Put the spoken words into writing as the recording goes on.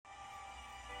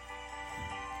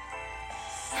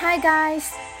Hi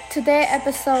guys, today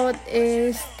episode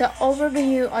is the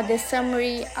overview or the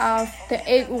summary of the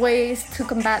 8 ways to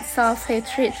combat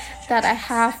self-hatred that I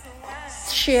have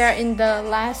shared in the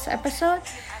last episode.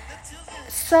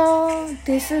 So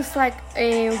this is like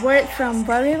a word from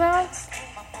VIII.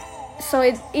 So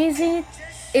it's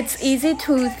easy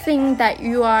to think that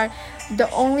you are the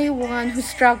only one who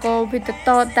struggles with the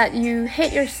thought that you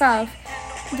hate yourself.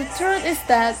 The truth is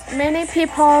that many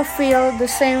people feel the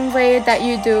same way that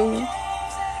you do.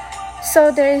 So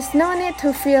there is no need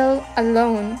to feel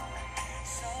alone.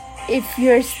 If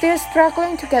you're still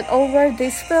struggling to get over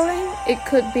this feeling, it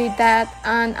could be that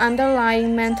an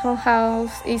underlying mental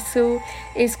health issue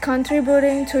is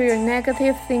contributing to your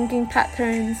negative thinking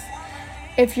patterns.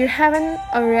 If you haven't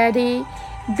already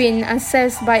been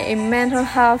assessed by a mental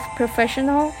health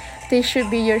professional, this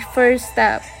should be your first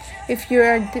step. If you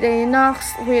are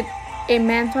diagnosed with a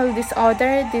mental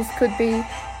disorder, this could be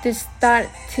the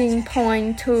starting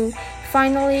point to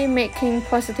finally making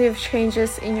positive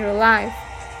changes in your life.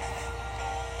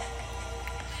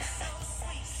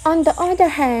 On the other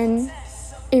hand,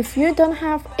 if you don't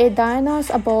have a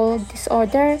diagnosable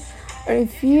disorder, or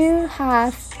if you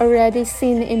have already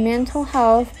seen a mental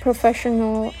health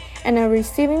professional and are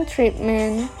receiving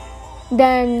treatment,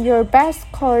 then your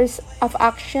best course of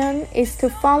action is to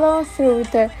follow through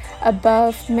the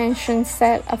above-mentioned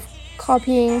set of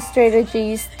coping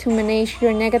strategies to manage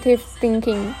your negative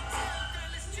thinking.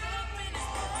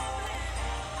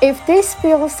 If this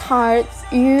feels hard,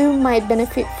 you might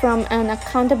benefit from an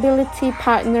accountability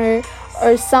partner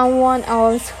or someone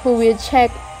else who will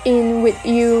check in with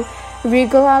you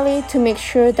regularly to make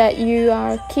sure that you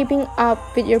are keeping up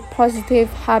with your positive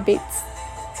habits.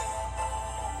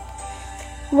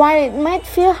 While it might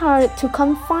feel hard to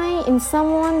confide in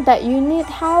someone that you need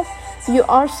help, you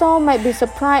also might be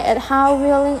surprised at how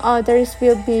willing others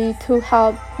will be to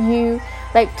help you,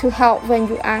 to help when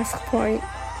you ask for it.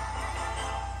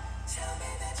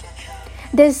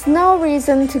 There's no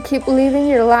reason to keep living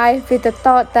your life with the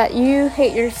thought that you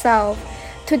hate yourself.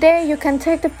 Today, you can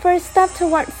take the first step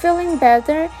toward feeling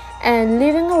better and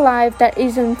living a life that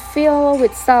isn't filled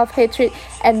with self-hatred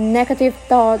and negative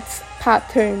thoughts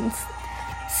patterns.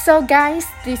 So guys,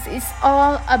 this is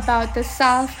all about the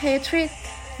self-hatred.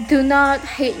 Do not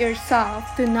hate yourself.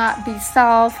 Do not be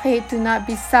self-hate. Do not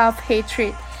be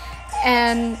self-hatred.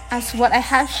 And as what I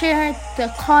have shared, the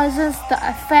causes, the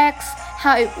effects,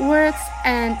 how it works,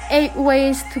 and 8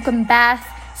 ways to combat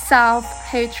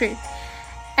self-hatred.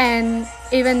 And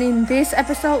even in this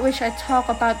episode, which I talk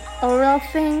about oral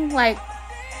thing, like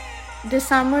the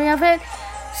summary of it.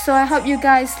 So I hope you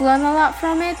guys learn a lot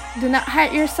from it. Do not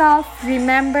hate yourself.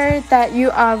 Remember that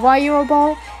you are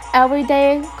valuable. Every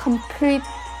day, complete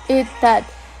it. That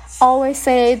always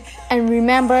say it. And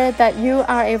remember that you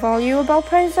are a valuable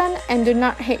person. And do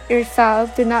not hate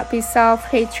yourself. Do not be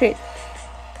self-hatred.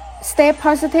 Stay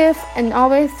positive and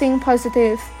always think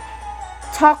positive.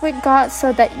 Talk with God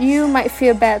so that you might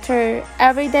feel better.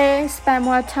 Every day, spend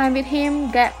more time with Him.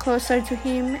 Get closer to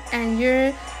Him. And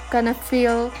you're gonna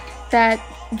feel that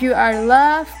you are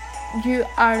loved, you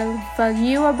are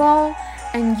valuable,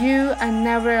 and you are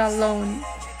never alone.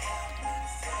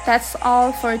 That's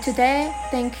all for today.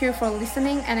 Thank you for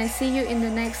listening, and I see you in the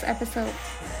next episode.